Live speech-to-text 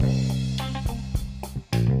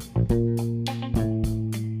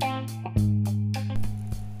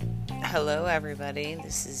Hello, everybody.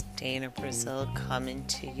 This is Dana Brazil coming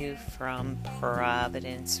to you from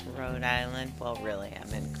Providence, Rhode Island. Well, really,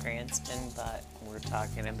 I'm in Cranston, but we're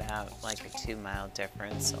talking about like a 2-mile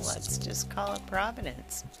difference, so let's just call it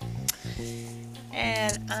Providence.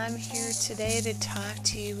 And I'm here today to talk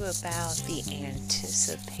to you about the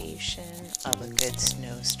anticipation of a good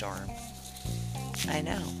snowstorm. I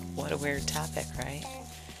know, what a weird topic, right?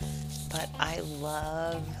 But I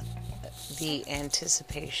love the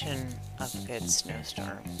anticipation of a good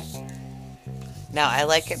snowstorm. Now, I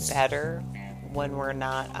like it better when we're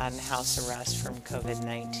not on house arrest from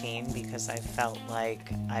COVID-19 because I felt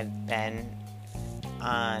like I've been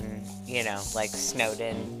on, snowed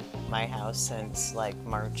in my house since like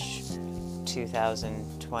March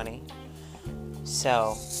 2020.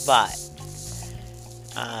 So, but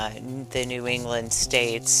the New England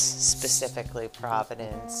states, specifically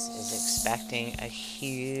Providence, is expecting a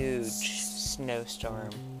huge snowstorm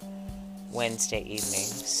Wednesday evening.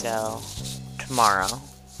 So tomorrow,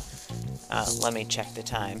 let me check the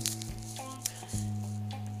time.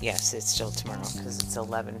 Yes, it's still tomorrow because it's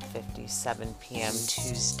 11:57 p.m.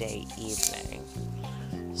 Tuesday evening.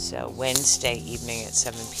 So Wednesday evening at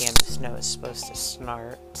 7 p.m. the snow is supposed to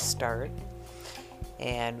start.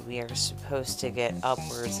 And we are supposed to get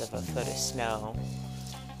upwards of a foot of snow,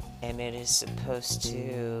 and it is supposed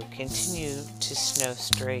to continue to snow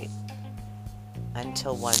straight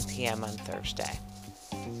until 1 p.m. on Thursday,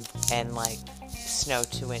 and like snow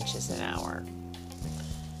 2 inches an hour.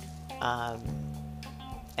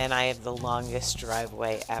 And I have the longest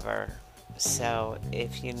driveway ever, so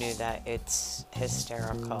if you knew that, it's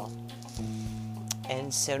hysterical.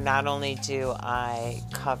 And so not only do I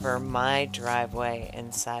cover my driveway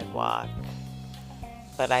and sidewalk,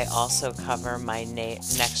 but I also cover my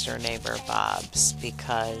next door neighbor Bob's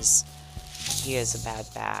because he has a bad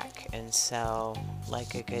back. And so,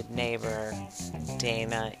 like a good neighbor,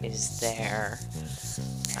 Dana is there.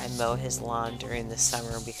 I mow his lawn during the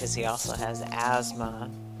summer because he also has asthma.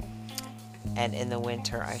 And in the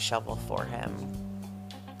winter, I shovel for him.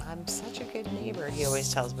 I'm such a good neighbor. He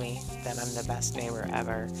always tells me that I'm the best neighbor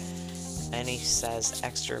ever. And he says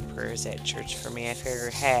extra prayers at church for me. I figure,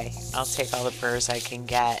 hey, I'll take all the prayers I can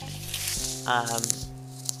get.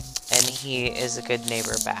 And he is a good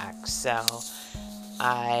neighbor back. So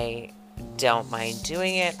I don't mind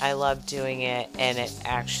doing it. I love doing it. And it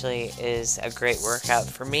actually is a great workout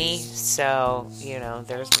for me. So,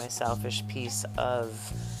 there's my selfish piece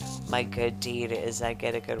of my good deed is I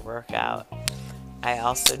get a good workout. I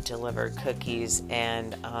also deliver cookies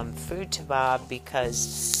and food to Bob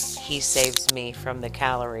because he saves me from the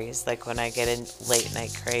calories. Like when I get a late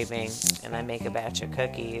night craving and I make a batch of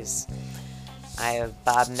cookies, I have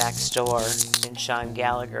Bob next door and Sean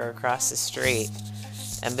Gallagher across the street.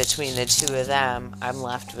 And between the two of them, I'm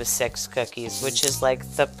left with 6 cookies, which is like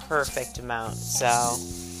the perfect amount. So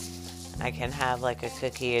I can have like a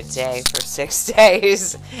cookie a day for 6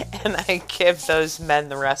 days, and I give those men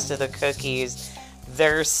the rest of the cookies.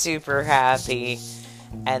 They're super happy,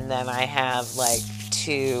 and then I have like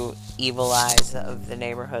 2 evil eyes of the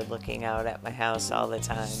neighborhood looking out at my house all the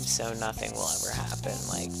time, so nothing will ever happen.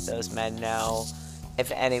 Like, those men know if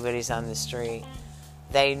anybody's on the street.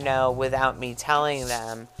 They know without me telling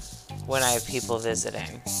them when I have people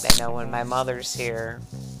visiting. They know when my mother's here,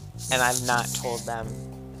 and I've not told them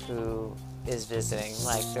who is visiting.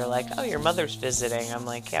 Like, they're like, oh, your mother's visiting. I'm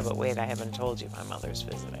like, yeah, but wait, I haven't told you my mother's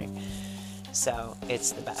visiting. So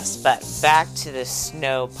it's the best. But back to the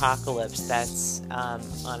snow apocalypse that's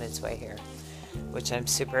on its way here, which I'm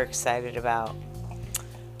super excited about.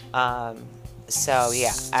 So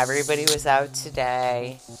yeah, everybody was out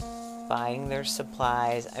today buying their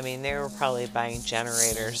supplies. I mean, they were probably buying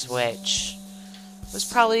generators, which was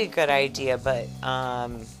probably a good idea, but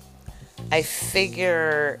I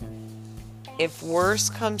figure if worse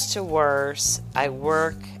comes to worse, I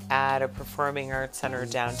work at a performing arts center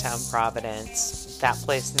downtown Providence. That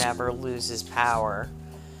place never loses power.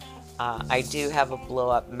 I do have a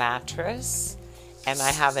blow-up mattress, and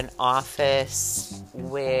I have an office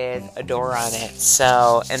with a door on it.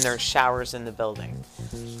 So, and there's showers in the building.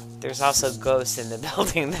 There's also ghosts in the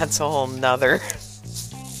building. That's a whole nother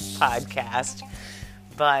podcast.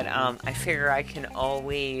 But I figure I can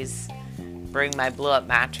always bring my blow-up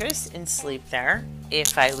mattress and sleep there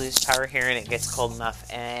if I lose power here and it gets cold enough,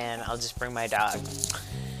 and I'll just bring my dog.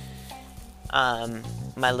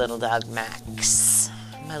 My little dog Max.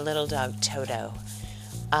 My little dog Toto.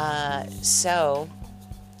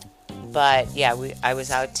 But yeah, I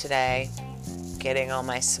was out today getting all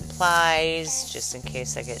my supplies just in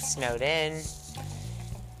case I get snowed in.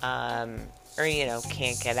 or,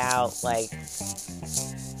 can't get out, like,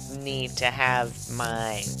 need to have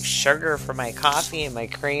my sugar for my coffee and my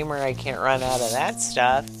creamer. I can't run out of that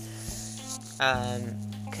stuff.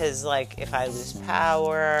 Because, like, if I lose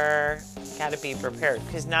power, gotta be prepared.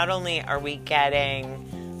 Because not only are we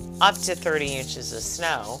getting up to 30 inches of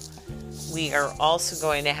snow, we are also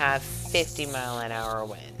going to have 50-mile-an-hour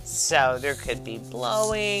winds. So there could be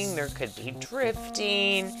blowing, there could be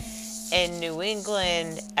drifting. In New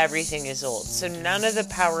England, everything is old. So none of the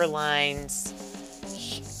power lines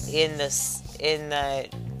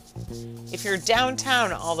if you're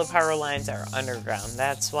downtown, all the power lines are underground.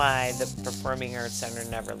 That's why the Performing Arts Center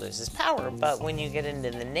never loses power. But when you get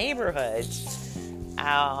into the neighborhoods,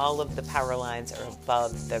 all of the power lines are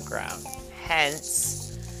above the ground.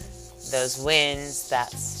 Hence, those winds,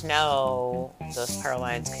 that snow, those power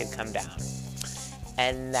lines could come down.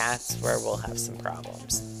 And that's where we'll have some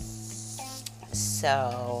problems.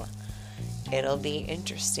 So it'll be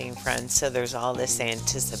interesting, friends. So there's all this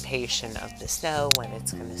anticipation of the snow, when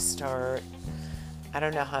it's going to start. I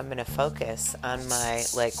don't know how I'm going to focus on my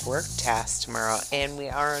work tasks tomorrow. And we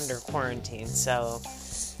are under quarantine, so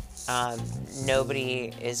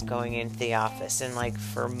nobody is going into the office. And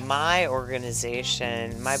for my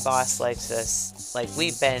organization, my boss likes us.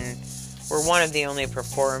 We're one of the only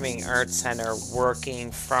performing arts center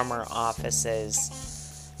working from our offices.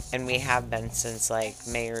 And we have been since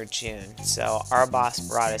May or June. So our boss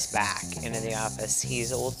brought us back into the office.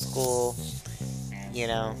 He's old school.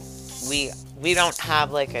 We don't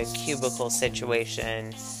have a cubicle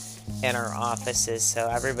situation in our offices. So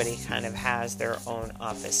everybody kind of has their own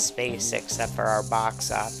office space except for our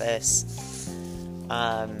box office.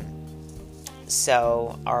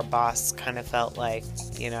 So our boss kind of felt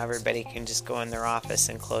everybody can just go in their office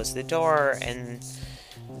and close the door, and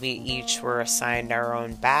we each were assigned our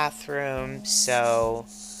own bathroom, so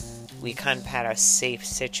we kind of had a safe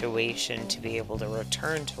situation to be able to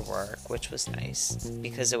return to work, which was nice,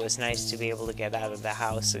 because it was nice to be able to get out of the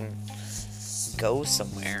house and go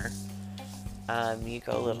somewhere. You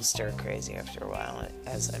go a little stir crazy after a while,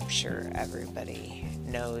 as I'm sure everybody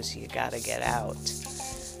knows. You gotta get out,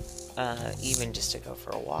 even just to go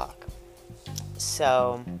for a walk.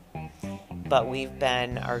 So, but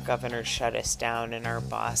our governor shut us down, and our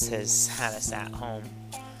boss has had us at home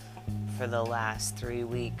for the last 3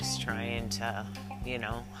 weeks trying to,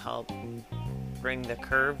 help bring the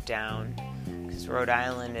curve down, because Rhode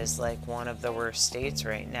Island is one of the worst states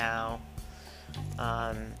right now.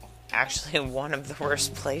 Actually one of the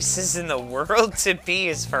worst places in the world to be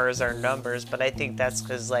as far as our numbers, but I think that's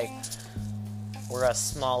because we're a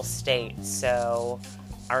small state, so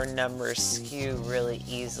our numbers skew really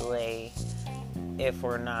easily if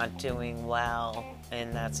we're not doing well,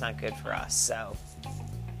 and that's not good for us. So,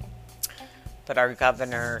 but our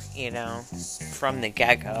governor, from the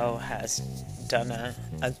get-go has done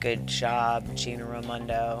a good job, Gina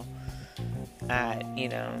Raimondo, at,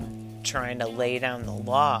 trying to lay down the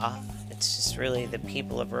law. It's just really the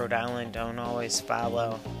people of Rhode Island don't always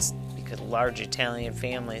follow. It's because large Italian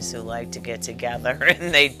families who like to get together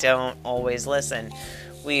and they don't always listen.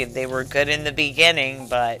 They were good in the beginning,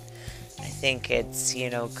 but I think it's,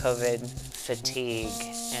 COVID fatigue,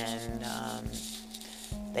 and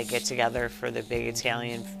they get together for the big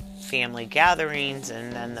Italian family gatherings,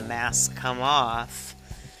 and then the masks come off.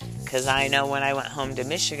 Because I know when I went home to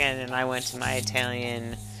Michigan and I went to my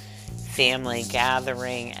Italian family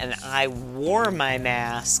gathering and I wore my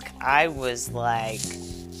mask, I was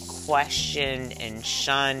questioned and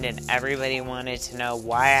shunned, and everybody wanted to know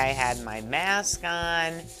why I had my mask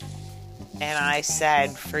on. And I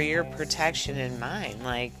said, for your protection and mine.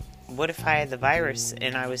 What if I had the virus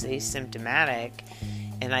and I was asymptomatic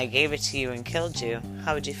and I gave it to you and killed you?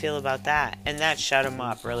 How would you feel about that? And that shut them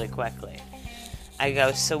up really quickly. I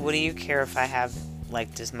go, so what do you care if I have,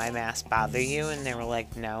 does my mask bother you? And they were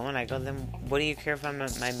like, no. And I go, then what do you care if I'm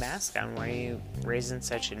my mask on? Why are you raising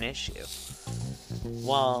such an issue?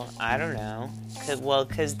 Well, I don't know.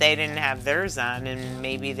 Because they didn't have theirs on, and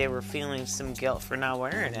maybe they were feeling some guilt for not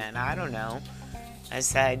wearing it. I don't know. I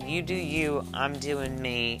said, you do you, I'm doing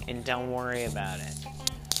me, and don't worry about it.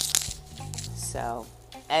 So,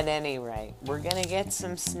 at any rate, we're going to get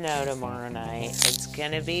some snow tomorrow night. It's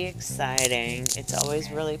going to be exciting. It's always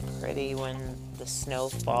really pretty when the snow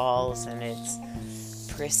falls and it's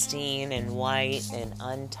pristine and white and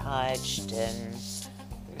untouched, and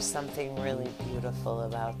there's something really beautiful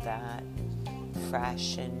about that.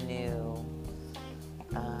 Fresh and new,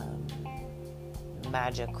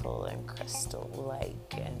 magical and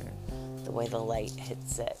crystal-like, and the way the light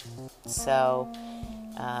hits it. So,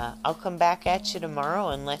 I'll come back at you tomorrow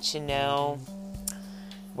and let you know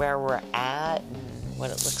where we're at and what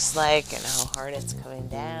it looks like and how hard it's coming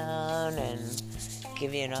down, and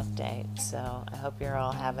give you an update. So I hope you're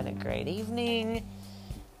all having a great evening,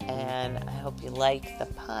 and I hope you like the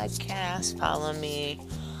podcast. Follow me.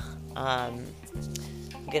 I'm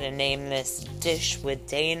going to name this Dish with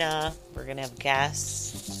Dana. We're going to have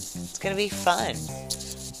guests. It's going to be fun.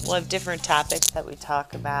 We'll have different topics that we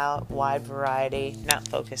talk about, wide variety, not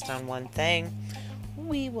focused on one thing.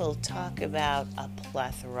 We will talk about a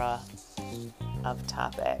plethora of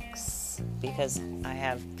topics because I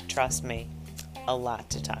have, trust me, a lot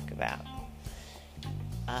to talk about.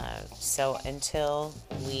 So until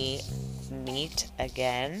we meet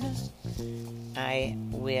again, I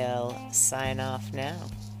will sign off now.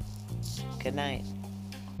 Good night.